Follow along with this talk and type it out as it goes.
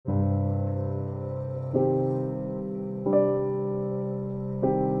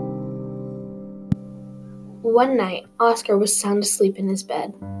One night, Oscar was sound asleep in his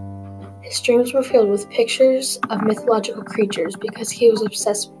bed. His dreams were filled with pictures of mythological creatures because he was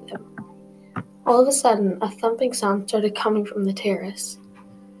obsessed with them. All of a sudden, a thumping sound started coming from the terrace.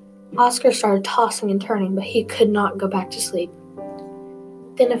 Oscar started tossing and turning, but he could not go back to sleep.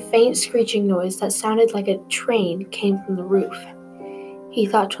 Then a faint screeching noise that sounded like a train came from the roof. He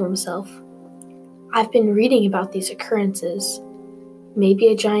thought to himself, "I've been reading about these occurrences. Maybe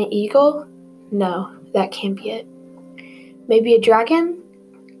a giant eagle? No, that can't be it. Maybe a dragon?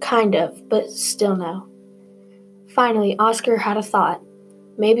 Kind of, but still no." Finally, Oscar had a thought.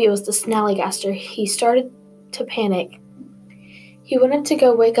 Maybe it was the Snallygaster. He started to panic. He wanted to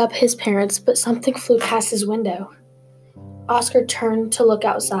go wake up his parents, but something flew past his window. Oscar turned to look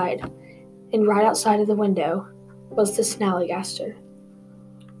outside, and right outside of the window was the Snallygaster.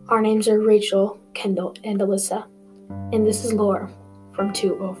 Our names are Rachel, Kendall, and Alyssa, and this is Lore from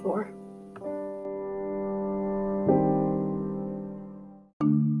 204.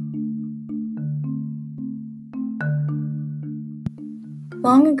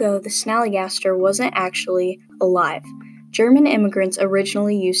 Long ago, the Snallygaster wasn't actually alive. German immigrants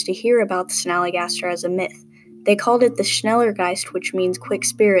originally used to hear about the Snallygaster as a myth. They called it the Schnellergeist, which means quick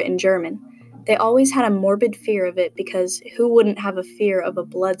spirit in German. They always had a morbid fear of it because who wouldn't have a fear of a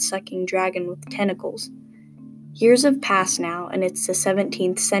blood-sucking dragon with tentacles? Years have passed now, and it's the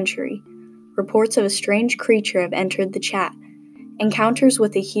 17th century. Reports of a strange creature have entered the chat. Encounters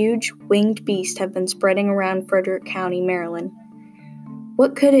with a huge, winged beast have been spreading around Frederick County, Maryland.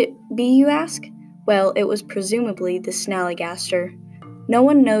 What could it be, you ask? Well, it was presumably the Snallygaster. No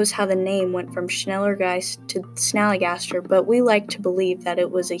one knows how the name went from Schnellergeist to Snallygaster, but we like to believe that it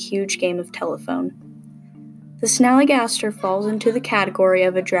was a huge game of telephone. The Snallygaster falls into the category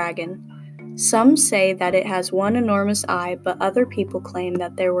of a dragon. Some say that it has one enormous eye, but other people claim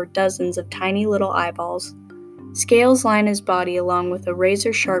that there were dozens of tiny little eyeballs. Scales line his body along with a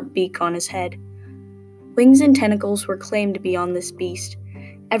razor-sharp beak on his head. Wings and tentacles were claimed to be on this beast.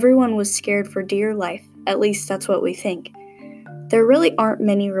 Everyone was scared for dear life, at least that's what we think. There really aren't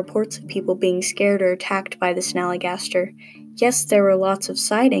many reports of people being scared or attacked by the Snallygaster. Yes, there were lots of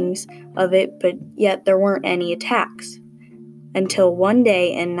sightings of it, but yet there weren't any attacks. Until one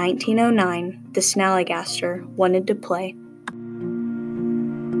day in 1909, the Snallygaster wanted to play.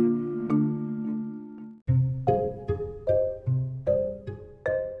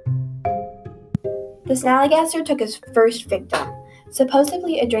 The Snallygaster took his first victim.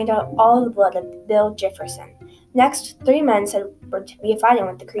 Supposedly, it drained out all of the blood of Bill Jefferson. Next, 3 men said were to be fighting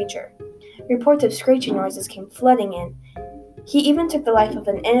with the creature. Reports of screeching noises came flooding in. He even took the life of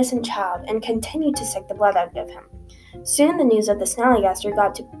an innocent child and continued to suck the blood out of him. Soon the news of the Snallygaster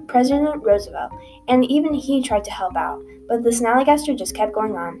got to President Roosevelt, and even he tried to help out, but the Snallygaster just kept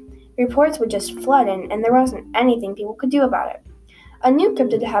going on. Reports would just flood in, and there wasn't anything people could do about it. A new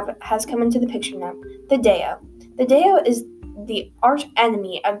cryptid has come into the picture now, the Deo. The Deo is the arch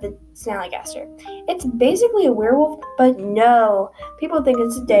enemy of the Snallygaster. It's basically a werewolf, but no, people think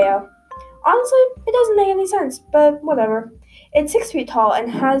it's a Deo. Honestly, it doesn't make any sense, but whatever. It's 6 feet tall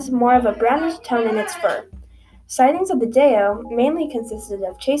and has more of a brownish tone in its fur. Sightings of the Deo mainly consisted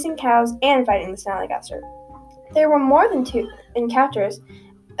of chasing cows and fighting the Snallygaster. There were more than 2 encounters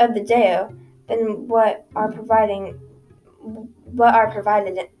of the Deo than what are provided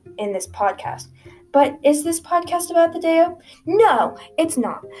in this podcast. But is this podcast about the Deo? No, it's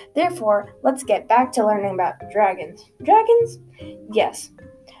not. Therefore, let's get back to learning about dragons. Dragons? Yes,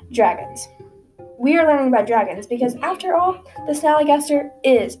 dragons. We are learning about dragons because, after all, the Snallygaster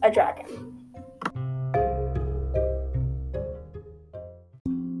is a dragon.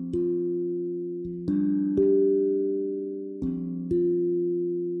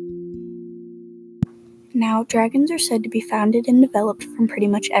 Now, dragons are said to be founded and developed from pretty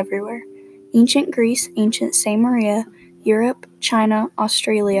much everywhere. Ancient Greece, ancient Samaria, Europe, China,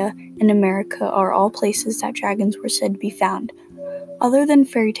 Australia, and America are all places that dragons were said to be found. Other than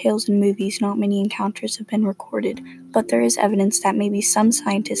fairy tales and movies, not many encounters have been recorded, but there is evidence that maybe some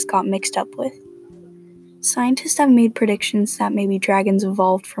scientists got mixed up with. Scientists have made predictions that maybe dragons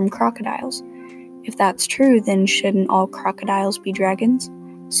evolved from crocodiles. If that's true, then shouldn't all crocodiles be dragons?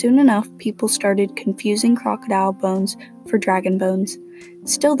 Soon enough, people started confusing crocodile bones for dragon bones.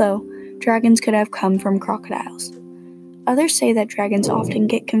 Still though, dragons could have come from crocodiles. Others say that dragons often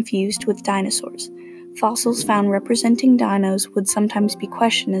get confused with dinosaurs. Fossils found representing dinos would sometimes be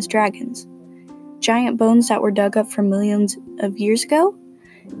questioned as dragons. Giant bones that were dug up from millions of years ago?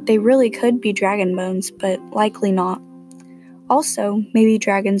 They really could be dragon bones, but likely not. Also, maybe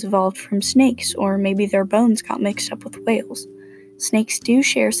dragons evolved from snakes, or maybe their bones got mixed up with whales. Snakes do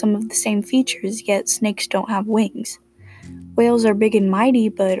share some of the same features, yet snakes don't have wings. Whales are big and mighty,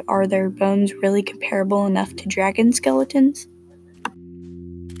 but are their bones really comparable enough to dragon skeletons?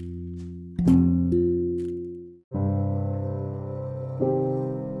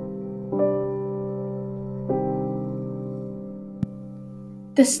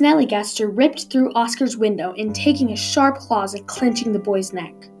 The Snallygaster ripped through Oscar's window and taking his sharp claws and clenching the boy's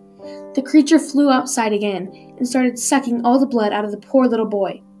neck. The creature flew outside again and started sucking all the blood out of the poor little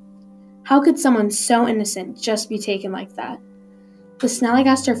boy. How could someone so innocent just be taken like that? The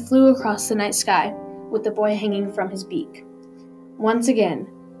Snallygaster flew across the night sky with the boy hanging from his beak. Once again,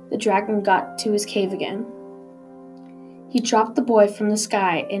 the dragon got to his cave again. He dropped the boy from the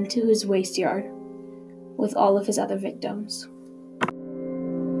sky into his waste yard with all of his other victims.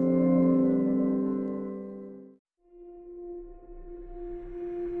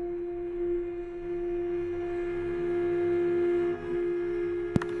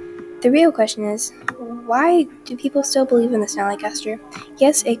 The real question is, why do people still believe in the Snallygaster?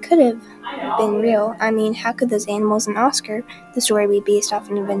 Yes, it could have been real. I mean, how could those animals and Oscar, the story we based off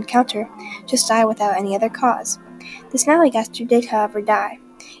of an encounter, just die without any other cause? The Snallygaster did, however, die.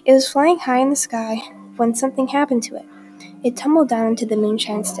 It was flying high in the sky when something happened to it. It tumbled down into the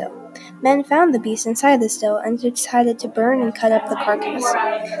moonshine still. Men found the beast inside the still and decided to burn and cut up the carcass.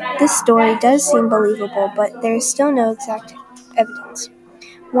 This story does seem believable, but there is still no exact evidence.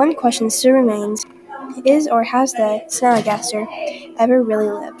 One question still remains: is or has the Snallygaster ever really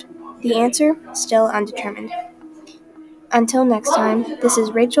lived? The answer, still undetermined. Until next time, this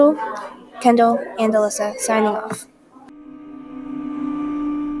is Rachel, Kendall, and Alyssa signing off.